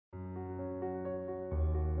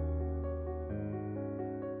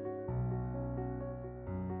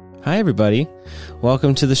Hi, everybody.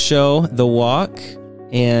 Welcome to the show, The Walk.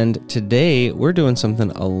 And today we're doing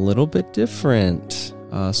something a little bit different.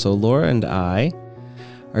 So Laura and I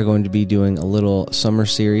are going to be doing a little summer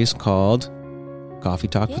series called Coffee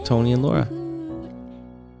Talk with Tony and Laura.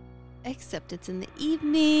 Except it's in the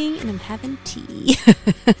evening and I'm having tea.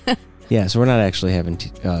 Yeah, so we're not actually having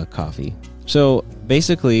coffee. So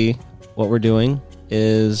basically what we're doing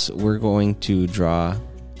is we're going to draw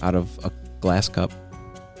out of a glass cup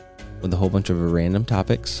with a whole bunch of random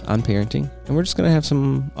topics on parenting. And we're just going to have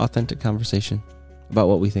some authentic conversation about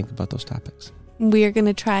what we think about those topics. We are going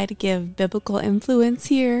to try to give biblical influence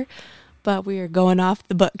here, but we are going off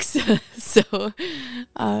the books. So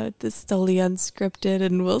this is totally unscripted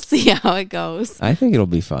and we'll see how it goes. I think it'll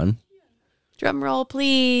be fun. Drum roll,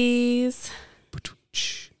 please.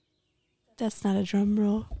 That's not a drum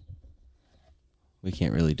roll. We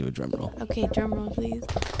can't really do a drum roll. Okay, drum roll, please.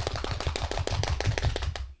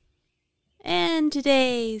 And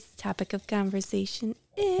today's topic of conversation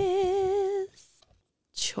is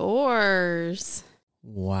chores.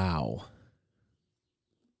 Wow.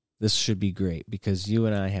 This should be great because you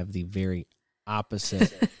and I have the very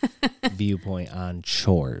opposite viewpoint on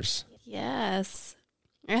chores. Yes.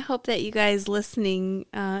 I hope that you guys listening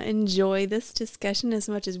enjoy this discussion as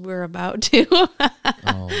much as we're about to.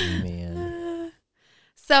 Oh, man.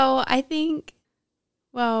 So I think,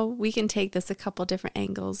 well, we can take this a couple different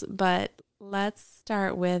angles, but let's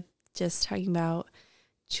start with just talking about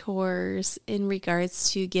chores in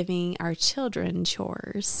regards to giving our children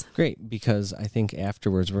chores. Great, because I think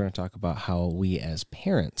afterwards we're going to talk about how we as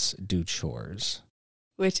parents do chores.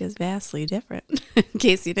 Which is vastly different, in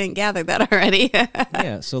case you didn't gather that already.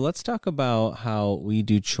 Yeah, so let's talk about how we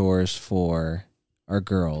do chores for our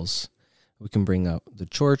girls. We can bring up the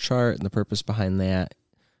chore chart and the purpose behind that,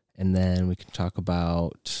 and then we can talk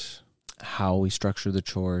about how we structure the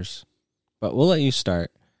chores. But we'll let you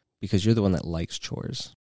start because you're the one that likes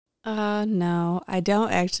chores. No, I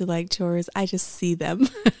don't actually like chores. I just see them.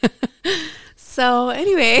 So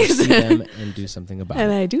anyways. See them and do something about it.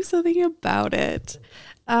 And I do something about it.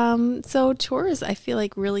 So chores, I feel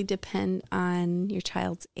like, really depend on your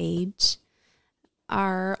child's age.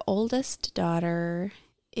 Our oldest daughter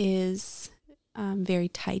is very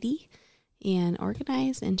tidy and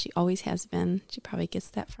organized, and she always has been. She probably gets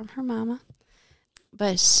that from her mama.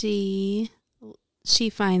 But she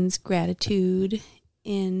finds gratitude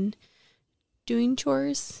in doing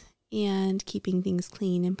chores and keeping things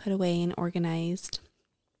clean and put away and organized.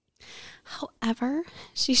 However,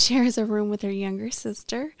 she shares a room with her younger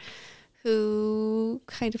sister who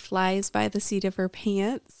kind of flies by the seat of her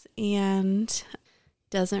pants and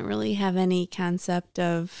doesn't really have any concept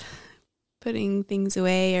of putting things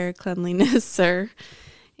away or cleanliness or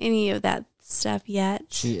any of that stuff yet.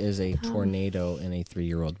 She is a tornado in a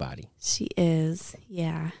 3-year-old body. She is,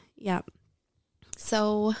 yeah. Yep.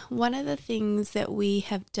 So one of the things that we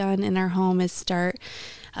have done in our home is start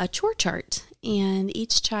a chore chart. And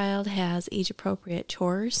each child has age-appropriate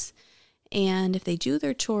chores. And if they do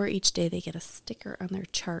their chore each day, they get a sticker on their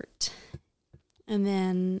chart. And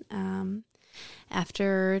then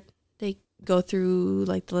after they go through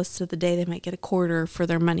like the list of the day, they might get a quarter for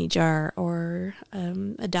their money jar or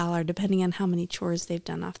 $1, depending on how many chores they've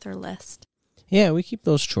done off their list. Yeah, we keep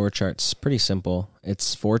those chore charts pretty simple.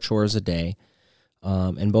 It's 4 chores a day,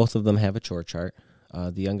 and both of them have a chore chart.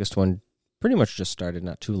 The youngest one pretty much just started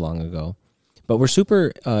not too long ago. But we're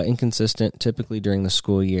super inconsistent typically during the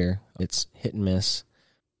school year. It's hit and miss.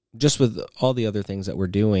 Just with all the other things that we're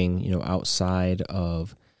doing, outside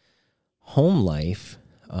of home life,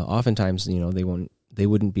 oftentimes, they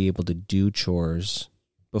wouldn't be able to do chores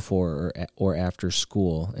before or after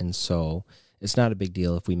school, and so it's not a big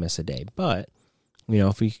deal if we miss a day. But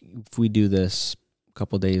if we do this a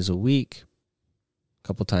couple days a week, a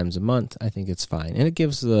couple times a month, I think it's fine, and it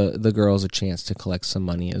gives the girls a chance to collect some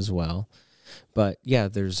money as well. But yeah,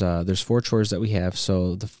 there's 4 chores that we have.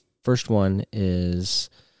 So the first one is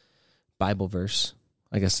Bible verse.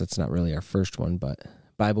 I guess that's not really our first one, but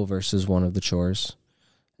Bible verse is one of the chores.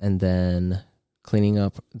 And then cleaning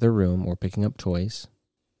up their room or picking up toys.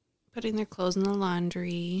 Putting their clothes in the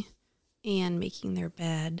laundry and making their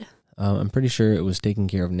bed. I'm pretty sure it was taking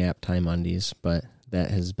care of nap time undies, but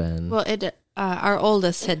that has been... Well, our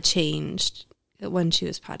oldest had changed when she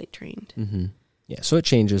was potty trained. Mm-hmm. Yeah, so it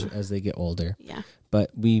changes as they get older. Yeah.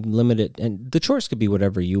 But we limit it, and the chores could be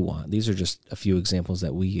whatever you want. These are just a few examples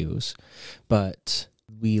that we use. But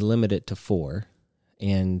we limit it to 4,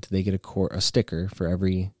 and they get a sticker for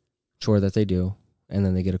every chore that they do, and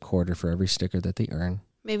then they get a quarter for every sticker that they earn.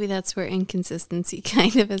 Maybe that's where inconsistency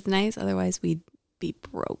kind of is nice. Otherwise, we'd be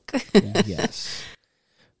broke. Yes.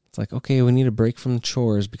 It's like, okay, we need a break from the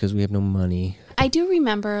chores because we have no money. I do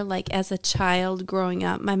remember, like, as a child growing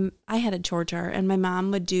up, I had a chore chart, and my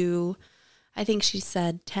mom would do, I think she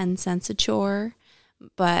said 10 cents a chore,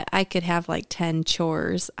 but I could have like 10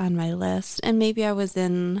 chores on my list. And maybe I was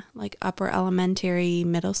in like upper elementary,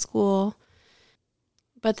 middle school.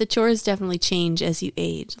 But the chores definitely change as you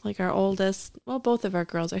age. Like our oldest, well, both of our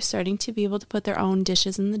girls are starting to be able to put their own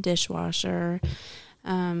dishes in the dishwasher.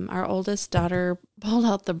 Our oldest daughter pulled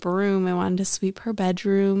out the broom and wanted to sweep her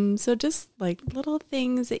bedroom. So just like little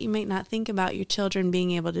things that you might not think about your children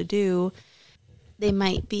being able to do, they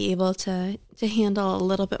might be able to handle a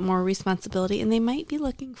little bit more responsibility, and they might be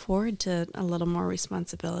looking forward to a little more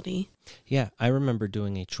responsibility. Yeah, I remember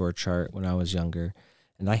doing a chore chart when I was younger,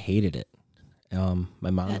 and I hated it.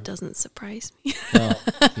 My mom. That doesn't surprise me. Well,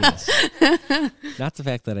 yes. Not the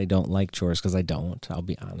fact that I don't like chores, because I don't, I'll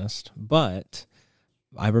be honest. But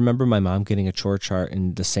I remember my mom getting a chore chart,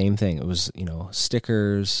 and the same thing. It was,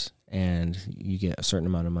 stickers, and you get a certain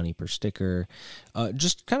amount of money per sticker.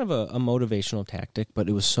 Just kind of a motivational tactic, but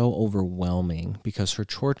it was so overwhelming because her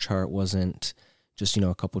chore chart wasn't just,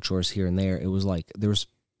 a couple chores here and there. It was like there was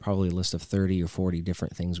probably a list of 30 or 40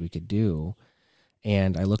 different things we could do.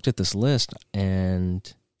 And I looked at this list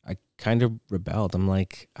and I kind of rebelled. I'm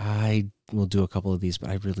like, I will do a couple of these,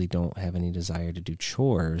 but I really don't have any desire to do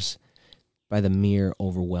chores by the mere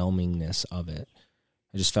overwhelmingness of it.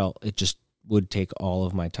 I just felt it just would take all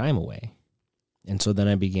of my time away. And so then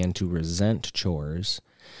I began to resent chores.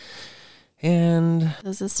 And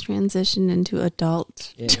does this transition into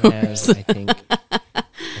adult it chores? Has, I think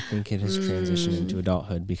it has transitioned into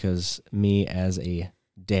adulthood, because me as a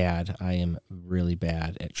dad, I am really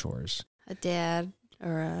bad at chores. A dad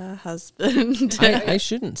or a husband? I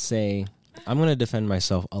shouldn't say, I'm going to defend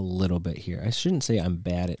myself a little bit here. I shouldn't say I'm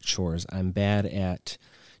bad at chores. I'm bad at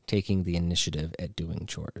taking the initiative at doing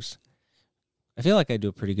chores. I feel like I do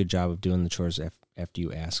a pretty good job of doing the chores after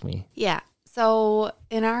you ask me. Yeah. So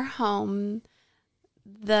in our home,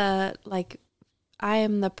 I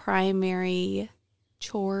am the primary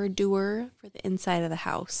chore doer for the inside of the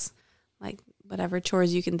house. Like whatever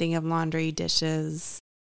chores you can think of, laundry, dishes.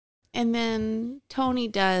 And then Tony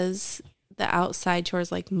does the outside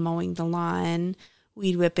chores like mowing the lawn,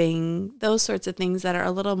 weed whipping, those sorts of things that are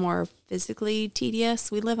a little more physically tedious.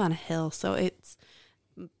 We live on a hill, so it's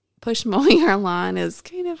push mowing our lawn is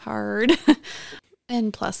kind of hard.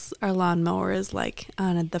 And plus our lawnmower is like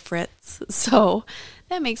on the fritz. So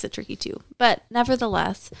that makes it tricky too. But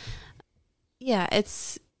nevertheless, yeah,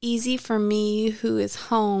 it's easy for me who is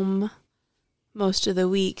home most of the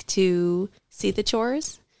week to see the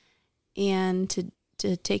chores and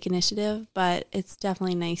to take initiative. But it's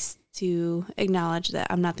definitely nice to acknowledge that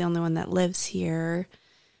I'm not the only one that lives here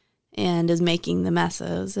and is making the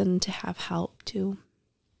messes, and to have help too.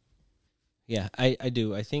 Yeah, I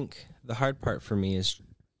do. I think the hard part for me is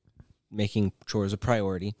making chores a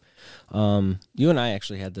priority. You and I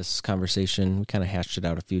actually had this conversation. We kind of hashed it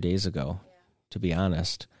out a few days ago, to be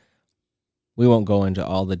honest. We won't go into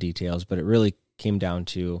all the details, but it really came down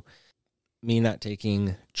to me not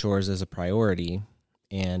taking chores as a priority,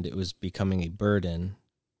 and it was becoming a burden,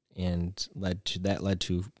 and led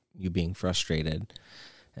to you being frustrated.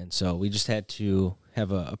 And so we just had to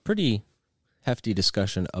have a pretty hefty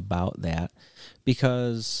discussion about that,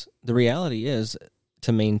 because the reality is,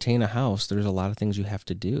 to maintain a house, there's a lot of things you have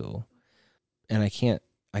to do. And I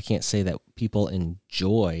can't say that people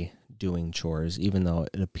enjoy doing chores, even though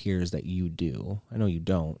it appears that you do. I know you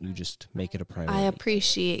don't. You just make it a priority. I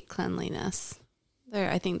appreciate cleanliness.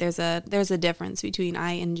 I think there's a difference between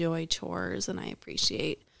I enjoy chores and I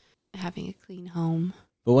appreciate having a clean home.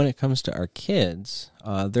 But when it comes to our kids,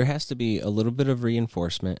 there has to be a little bit of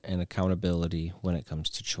reinforcement and accountability when it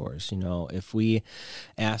comes to chores. If we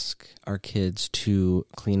ask our kids to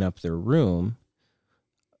clean up their room,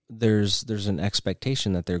 there's an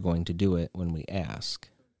expectation that they're going to do it when we ask.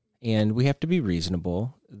 And we have to be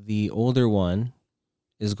reasonable. The older one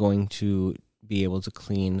is going to be able to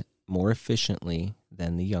clean more efficiently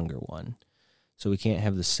than the younger one. So we can't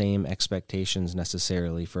have the same expectations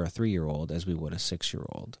necessarily for a 3-year-old as we would a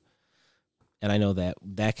 6-year-old. And I know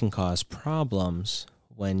that can cause problems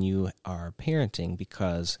when you are parenting,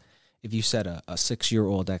 because if you set a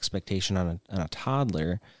 6-year-old expectation on a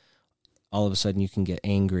toddler, all of a sudden you can get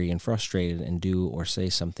angry and frustrated and do or say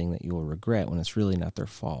something that you will regret when it's really not their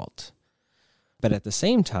fault. But at the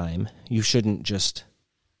same time, you shouldn't just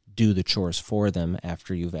do the chores for them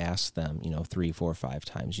after you've asked them, 3, 4, 5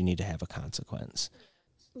 times. You need to have a consequence.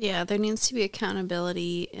 Yeah, there needs to be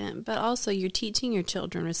accountability, but also you're teaching your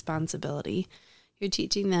children responsibility. You're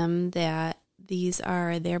teaching them that these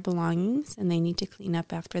are their belongings and they need to clean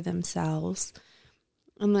up after themselves.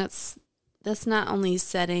 And that's not only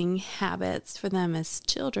setting habits for them as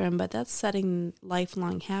children, but that's setting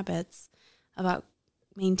lifelong habits about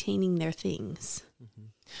maintaining their things. Mm-hmm.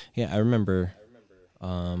 Yeah, I remember,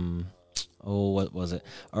 what was it?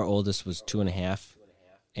 Our oldest was 2.5,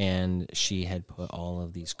 and she had put all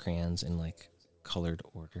of these crayons in, like, colored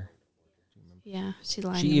order. Yeah, she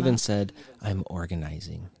lined She them even up. said, "I'm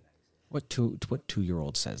organizing." What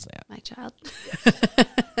 2-year-old says that? My child.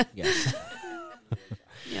 Yes.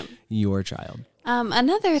 Yep. Your child.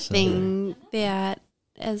 Another thing that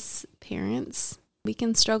as parents we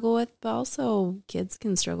can struggle with, but also kids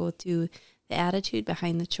can struggle with too, the attitude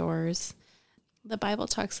behind the chores. The Bible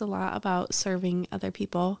talks a lot about serving other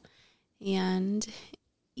people, and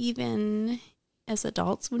even as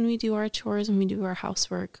adults, when we do our chores and we do our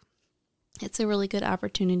housework, it's a really good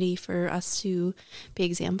opportunity for us to be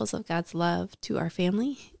examples of God's love to our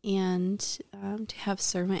family and to have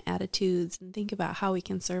servant attitudes and think about how we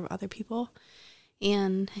can serve other people.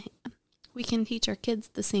 And we can teach our kids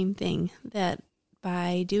the same thing, that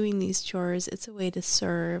by doing these chores, it's a way to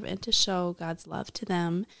serve and to show God's love to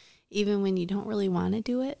them, even when you don't really want to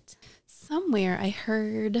do it. Somewhere I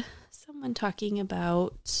heard someone talking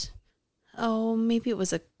about, maybe it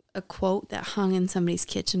was a quote that hung in somebody's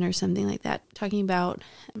kitchen or something like that, talking about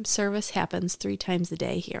service happens 3 times a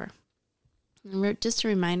day here. And just a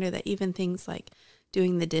reminder that even things like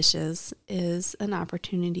doing the dishes is an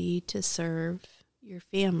opportunity to serve your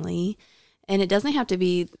family. And it doesn't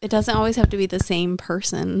always have to be the same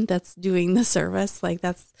person that's doing the service. Like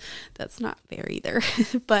that's not fair either.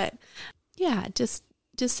 But yeah, just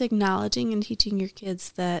acknowledging and teaching your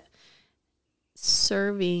kids that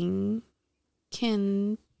serving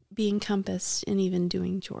can be encompassed in even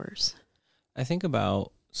doing chores. I think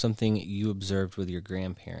about something you observed with your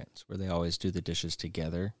grandparents, where they always do the dishes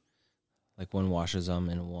together. Like one washes them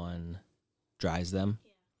and one dries them.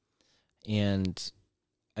 Yeah. And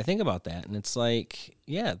I think about that, and it's like,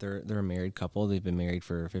 yeah, they're a married couple. They've been married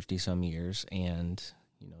for 50-some years, and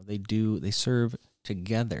they serve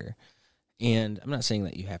together. And I'm not saying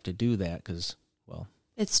that you have to do that because, well,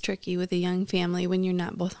 it's tricky with a young family when you're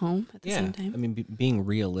not both home at the same time. I mean, being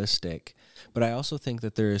realistic. But I also think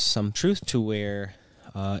that there is some truth to where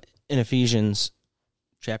in Ephesians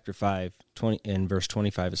chapter 5, in verse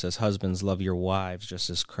 25, it says, "Husbands, love your wives just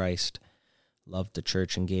as Christ loved the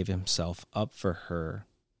church and gave himself up for her."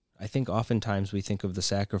 I think oftentimes we think of the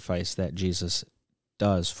sacrifice that Jesus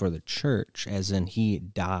does for the church, as in he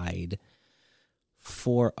died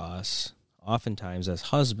for us. Oftentimes, as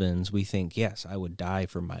husbands, we think, yes, I would die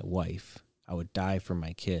for my wife. I would die for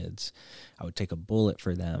my kids. I would take a bullet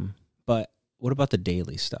for them. But what about the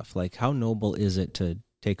daily stuff? Like, how noble is it to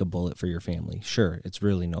take a bullet for your family? Sure, it's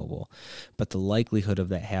really noble. But the likelihood of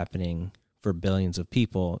that happening for billions of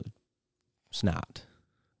people, it's not.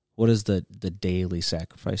 What is the daily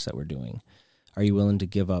sacrifice that we're doing? Are you willing to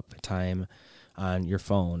give up time on your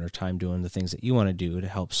phone or time doing the things that you want to do to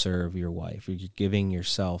help serve your wife? Are you giving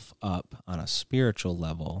yourself up on a spiritual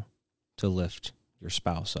level to lift your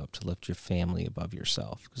spouse up, to lift your family above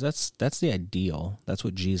yourself? Because that's the ideal. That's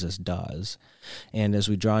what Jesus does. And as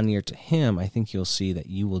we draw near to him, I think you'll see that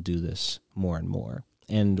you will do this more and more.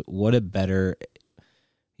 And you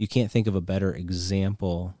can't think of a better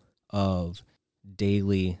example of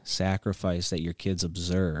daily sacrifice that your kids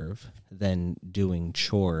observe than doing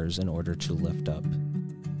chores in order to lift up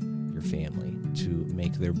your family, to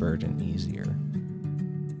make their burden easier.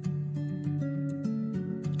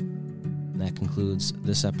 And that concludes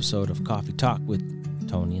this episode of Coffee Talk with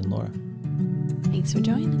Tony and Laura. Thanks for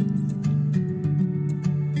joining us.